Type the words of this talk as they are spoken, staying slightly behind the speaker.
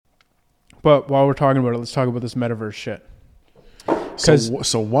But while we're talking about it, let's talk about this metaverse shit.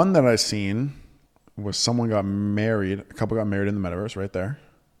 So one that I seen was someone got married. A couple got married in the metaverse right there.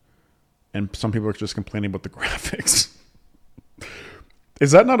 And some people are just complaining about the graphics.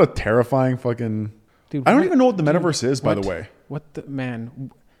 Is that not a terrifying fucking... Dude, I don't even know what the metaverse is, by the way. What the...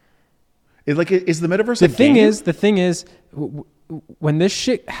 Man... Is the metaverse the thing is, when this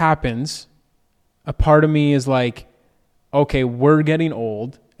shit happens, a part of me is like, okay, we're getting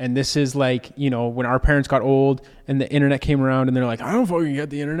old, and this is like, you know, when our parents got old and the internet came around and they're like, I don't fucking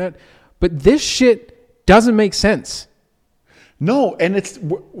get the internet. But this shit doesn't make sense. No, and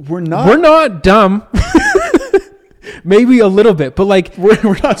we're not dumb. Maybe a little bit, but like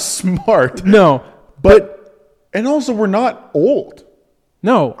we're not smart. No, and also we're not old.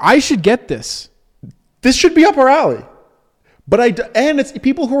 No, I should get this. This should be up our alley. And it's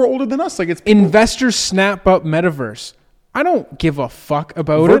people who are older than us. Like it's investors snap up metaverse. I don't give a fuck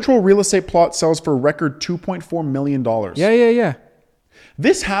about virtual real estate plot sells for a record $2.4 million. Yeah.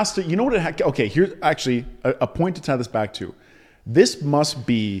 This has to, you know what okay, here's actually a point to tie this back to. This must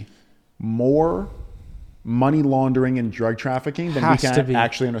be more money laundering and drug trafficking than we can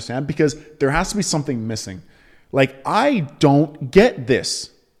actually understand, because there has to be something missing. Like, I don't get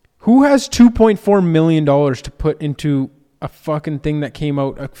this. Who has $2.4 million to put into a fucking thing that came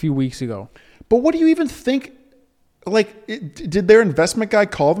out a few weeks ago? But what do you even think? Like, did their investment guy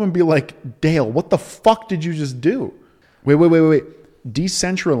call them and be like, Dale, what the fuck did you just do? Wait.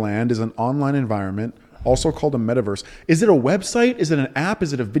 Decentraland is an online environment, also called a metaverse. Is it a website? Is it an app?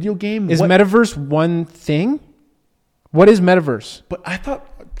 Is it a video game? Is metaverse one thing? What is metaverse? But I thought,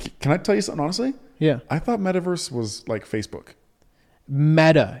 can I tell you something honestly? Yeah. I thought metaverse was like Facebook.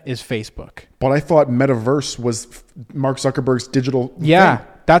 Meta is Facebook. But I thought metaverse was Mark Zuckerberg's digital thing.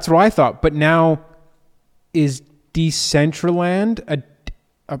 That's what I thought. But now, is Decentraland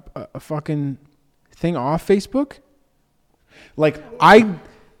a fucking thing off Facebook? Like, I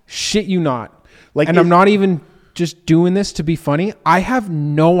shit you not. Like, and I'm not even just doing this to be funny. I have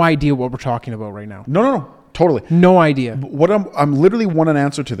no idea what we're talking about right now. No, totally. No idea. What I'm literally want an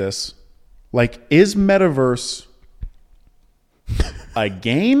answer to this. Like, is metaverse a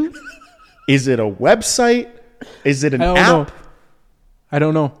game? Is it a website? Is it an app? I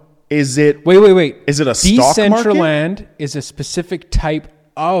don't know. Is it... Wait. Is it a stock market? Decentraland is a specific type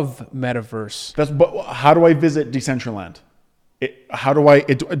of metaverse. But how do I visit Decentraland?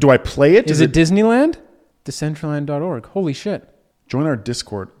 Do I play it? Is it Disneyland? Decentraland.org. Holy shit. Join our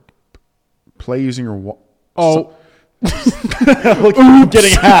Discord. Play using your... Look, I'm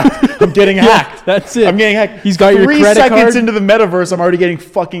getting hacked. That's it. I'm getting hacked. He's got your credit card. 3 seconds into the metaverse, I'm already getting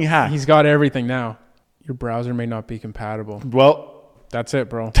fucking hacked. He's got everything now. Your browser may not be compatible. Well, that's it,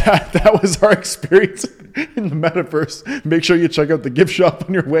 bro. That was our experience in the metaverse. Make sure you check out the gift shop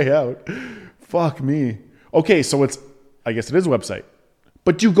on your way out. Fuck me. Okay, so I guess it is a website.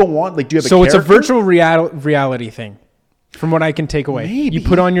 But do you go on? Like, do you have a character? So it's a virtual reality thing. From what I can take away. Maybe. You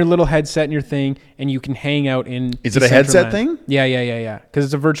put on your little headset and your thing, and you can hang out in... Is it a headset thing? Yeah. Because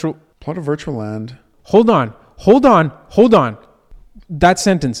it's a virtual... Plot of virtual land. Hold on. That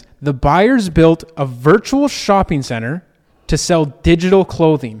sentence. The buyers built a virtual shopping center to sell digital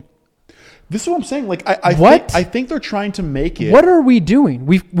clothing. This is what I'm saying. Like, I think they're trying to make it... What are we doing?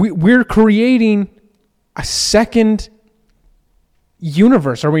 We're creating a second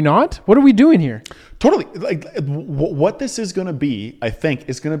universe, are we not? What are we doing here? Totally. Like, what this is going to be, I think,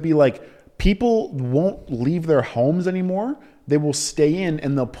 is going to be like, people won't leave their homes anymore. They will stay in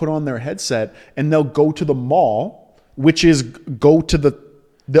and they'll put on their headset and they'll go to the mall, which is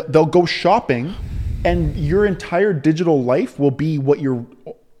they'll go shopping, and your entire digital life will be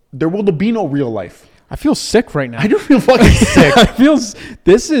there will be no real life. I feel sick right now. I do feel fucking sick.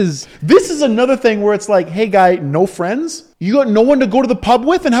 This is another thing where it's like, hey guy, no friends? You got no one to go to the pub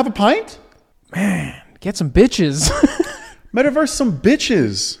with and have a pint? Man, get some bitches. Metaverse, some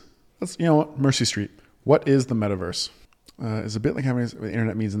bitches. Let's, you know what? Mercy Street. What is the metaverse? It's a bit like how the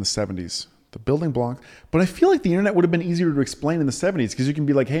internet means in the 70s. The building block. But I feel like the internet would have been easier to explain in the 70s, because you can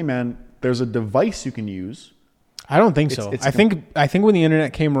be like, hey man, there's a device you can use. I don't think so. I think when the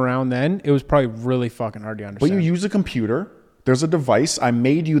internet came around then, it was probably really fucking hard to understand. But you use a computer. There's a device. I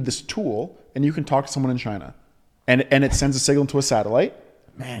made you this tool, and you can talk to someone in China. And it sends a signal to a satellite.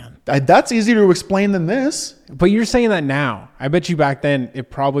 Man. That's easier to explain than this. But you're saying that now. I bet you back then, it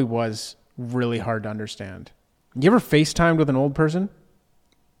probably was really hard to understand. You ever FaceTimed with an old person?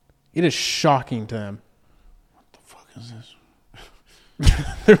 It is shocking to them. What the fuck is this?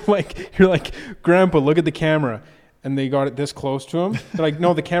 You're like, Grandpa, look at the camera. And they got it this close to him. They're like,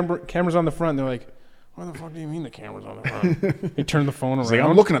 no, the camera's on the front. They're like, what the fuck do you mean the camera's on the front? They turn the phone around. Like,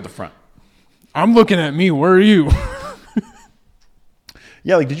 I'm looking at the front. I'm looking at me. Where are you?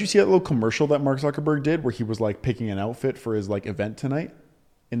 Yeah, like, did you see that little commercial that Mark Zuckerberg did where he was like picking an outfit for his like event tonight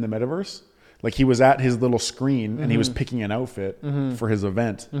in the metaverse? Like he was at his little screen and he was picking an outfit for his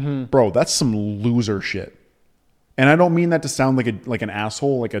event. Bro, that's some loser shit. And I don't mean that to sound like an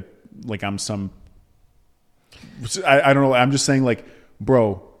asshole, like I'm some. I don't know. I'm just saying, like,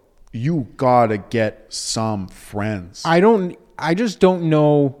 bro, you gotta get some friends. I just don't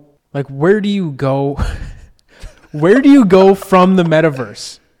know. Like, where do you go? Where do you go from the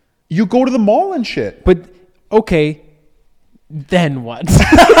metaverse? You go to the mall and shit. But okay, then what?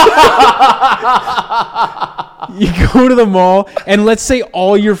 You go to the mall, and let's say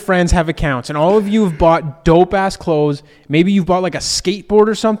all your friends have accounts, and all of you have bought dope ass clothes. Maybe you've bought like a skateboard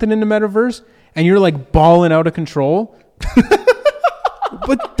or something in the metaverse, and you're like balling out of control.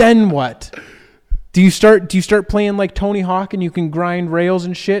 But then what? Do you start playing like Tony Hawk and you can grind rails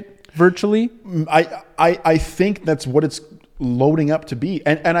and shit virtually? I think that's what it's loading up to be.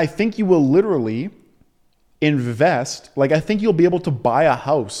 And I think you will literally invest. Like, I think you'll be able to buy a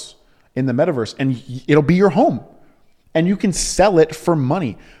house in the metaverse and it'll be your home and you can sell it for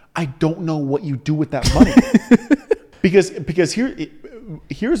money. I don't know what you do with that money. because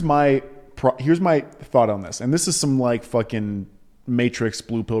here's my thought on this. And this is some like fucking Matrix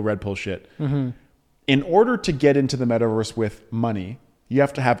blue pill, red pill shit. In order to get into the metaverse with money, you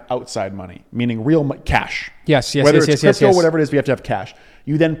have to have outside money, meaning real cash. Yes. Whether it's crypto, whatever it is, we have to have cash.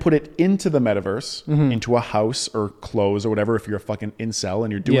 You then put it into the metaverse, into a house or clothes or whatever. If you're a fucking incel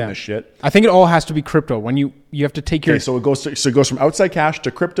and you're doing this shit, I think it all has to be crypto. When you have to take your so it goes from outside cash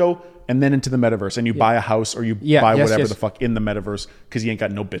to crypto and then into the metaverse, and you buy a house or you buy whatever the fuck in the metaverse because you ain't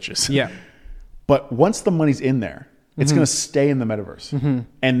got no bitches. Yeah. But once the money's in there, it's going to stay in the metaverse,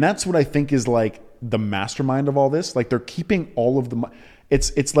 and that's what I think is like the mastermind of all this. Like, they're keeping all of the money.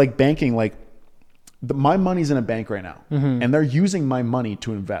 It's like banking. Like, my money's in a bank right now, and they're using my money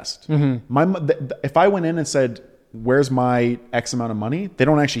to invest. If I went in and said, "Where's my X amount of money?" They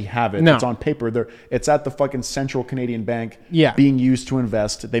don't actually have it. No. It's on paper. It's at the fucking Central Canadian Bank, being used to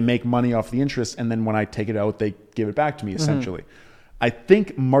invest. They make money off the interest, and then when I take it out, they give it back to me. Essentially, I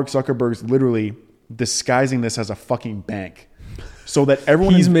think Mark Zuckerberg's literally disguising this as a fucking bank, so that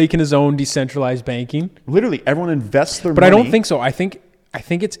everyone he's making his own decentralized banking. Literally, everyone invests their but money. I don't think so. I think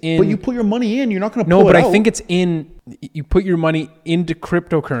it's in. But you put your money in, you're not going to pull No, but it out. I think it's in. You put your money into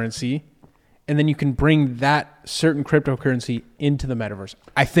cryptocurrency, and then you can bring that certain cryptocurrency into the metaverse.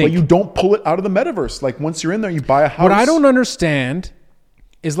 I think. But you don't pull it out of the metaverse. Like, once you're in there, you buy a house. What I don't understand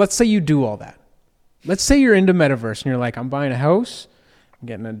is, let's say you do all that. Let's say you're into metaverse and you're like, I'm buying a house, I'm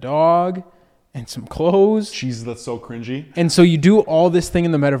getting a dog, and some clothes. Jesus, that's so cringy. And so you do all this thing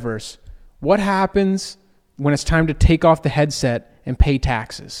in the metaverse. What happens when it's time to take off the headset and pay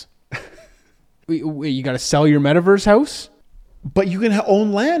taxes? You got to sell your metaverse house? But you can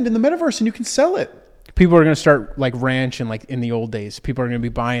own land in the metaverse and you can sell it. People are going to start like ranching like in the old days. People are going to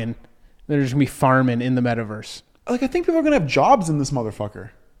be buying. They're just going to be farming in the metaverse. Like, I think people are going to have jobs in this motherfucker.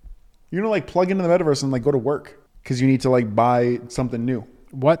 You're going to like plug into the metaverse and like go to work because you need to like buy something new.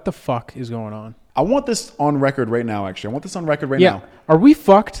 What the fuck is going on? I want this on record right now, actually. I want this on record right now. Are we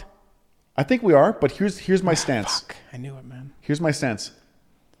fucked? I think we are, but here's my stance. Fuck. I knew it, man. Here's my stance.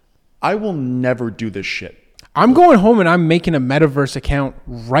 I will never do this shit. I'm going home and I'm making a metaverse account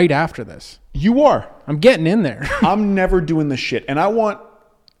right after this. You are. I'm getting in there. I'm never doing this shit. And I want...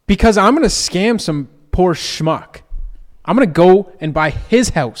 Because I'm going to scam some poor schmuck. I'm going to go and buy his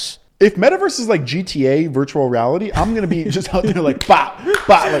house. If metaverse is like GTA virtual reality, I'm going to be just out there like, bah,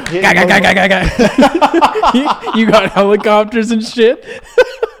 bah, like, hey, you got helicopters and shit.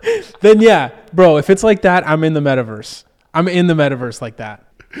 Then yeah, bro, if it's like that, I'm in the metaverse. I'm in the metaverse like that.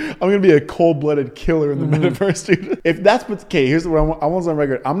 I'm going to be a cold-blooded killer in the metaverse, dude. If that's what's... Okay, here's what I want on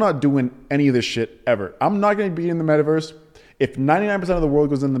record. I'm not doing any of this shit ever. I'm not going to be in the metaverse. If 99% of the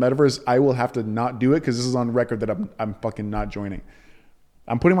world goes in the metaverse, I will have to not do it because this is on record that I'm fucking not joining.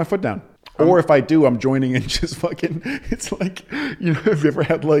 I'm putting my foot down. Or if I do, I'm joining and just fucking... It's like... You know, have you ever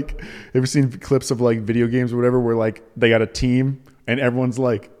had like... Ever seen clips of like video games or whatever where like they got a team and everyone's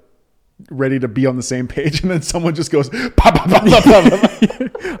like ready to be on the same page and then someone just goes... Pop, pop, pop, pop, pop.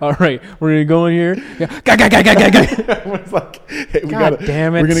 All right, we're going to go in here. Yeah. Everyone's like, hey,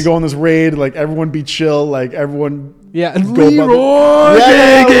 damn it. We're going to go on this raid. Like, everyone be chill. Like, everyone... Yeah, Leroy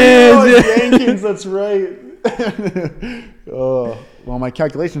Jenkins. That's right. Oh, well, my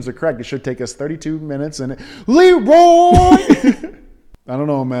calculations are correct. It should take us 32 minutes. And Leroy! I don't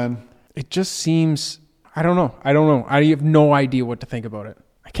know, man. It just seems... I don't know. I have no idea what to think about it.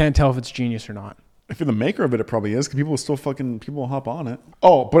 I can't tell if it's genius or not. If you're the maker of it, it probably is, because people will hop on it.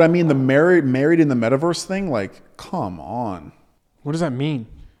 Oh, but I mean the married in the metaverse thing, like, come on. What does that mean?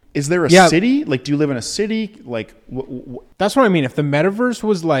 Is there a city? Like, do you live in a city? Like, that's what I mean. If the metaverse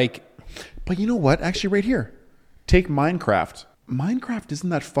was like... But you know what? Actually, right here. Take Minecraft. Minecraft isn't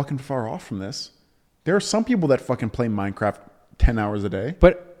that fucking far off from this. There are some people that fucking play Minecraft 10 hours a day.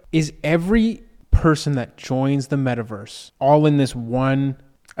 But is every person that joins the metaverse all in this one...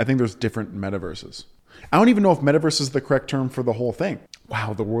 I think there's different metaverses. I don't even know if metaverse is the correct term for the whole thing.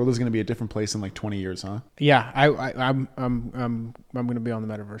 Wow, the world is going to be a different place in like 20 years, huh? Yeah, I'm going to be on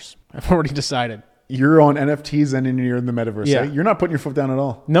the metaverse. I've already decided. You're on NFTs and you're in the metaverse. Yeah. You're not putting your foot down at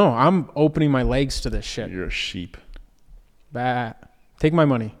all. No, I'm opening my legs to this shit. You're a sheep. Bah. Take my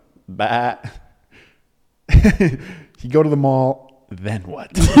money. Bah. You go to the mall, then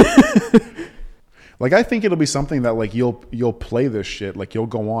what? Like, I think it'll be something that like you'll play this shit. Like, you'll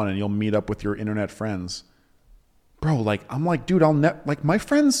go on and you'll meet up with your internet friends. Bro, like, I'm like, dude, like, my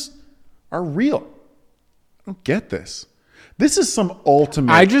friends are real. I don't get this. This is some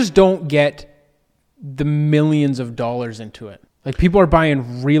ultimate... I just don't get the millions of dollars into it. Like, people are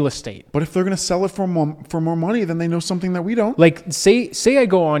buying real estate. But if they're going to sell it for more money, then they know something that we don't. Like, say I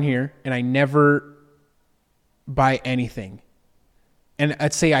go on here and I never buy anything. And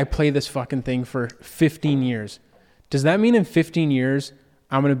let's say I play this fucking thing for 15 years. Does that mean in 15 years,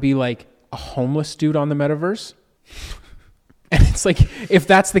 I'm going to be like a homeless dude on the metaverse? And it's like, if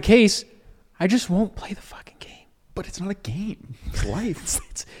that's the case, I just won't play the fucking game. But it's not a game. It's life.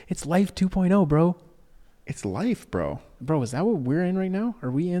 It's life 2.0, bro. It's life, bro. Bro, is that what we're in right now?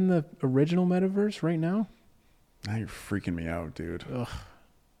 Are we in the original metaverse right now? Now you're freaking me out, dude. Ugh.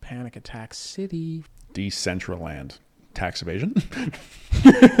 Panic Attack City. Decentraland. Tax evasion?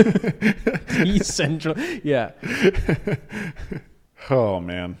 Decentral. Yeah. Oh,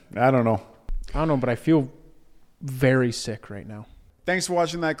 man. I don't know. But I feel very sick right now. Thanks for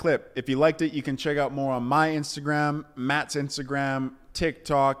watching that clip. If you liked it, you can check out more on my Instagram, Matt's Instagram,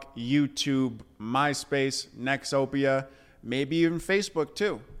 TikTok, YouTube, MySpace, Nexopia, maybe even Facebook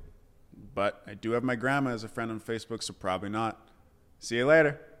too. But I do have my grandma as a friend on Facebook, so probably not. See you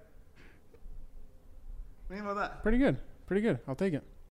later. What do you think about that? Pretty good. I'll take it.